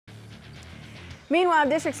Meanwhile,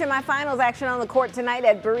 district semifinals action on the court tonight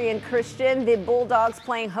at Berean Christian. The Bulldogs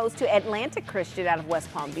playing host to Atlantic Christian out of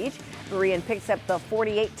West Palm Beach. Berean picks up the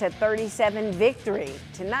 48-37 victory.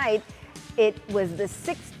 Tonight, it was the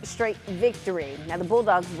 6th straight victory. Now, the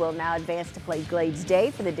Bulldogs will now advance to play Glades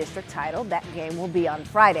Day for the district title. That game will be on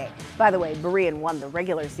Friday. By the way, Berean won the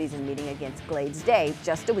regular season meeting against Glades Day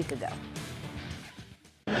just a week ago.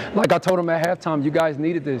 Like I told them at halftime, you guys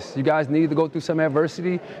needed this. You guys needed to go through some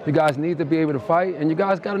adversity. You guys need to be able to fight, and you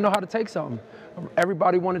guys got to know how to take something.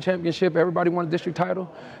 Everybody won a championship. Everybody won a district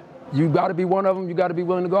title. You got to be one of them. You got to be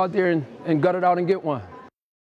willing to go out there and gut it out and get one.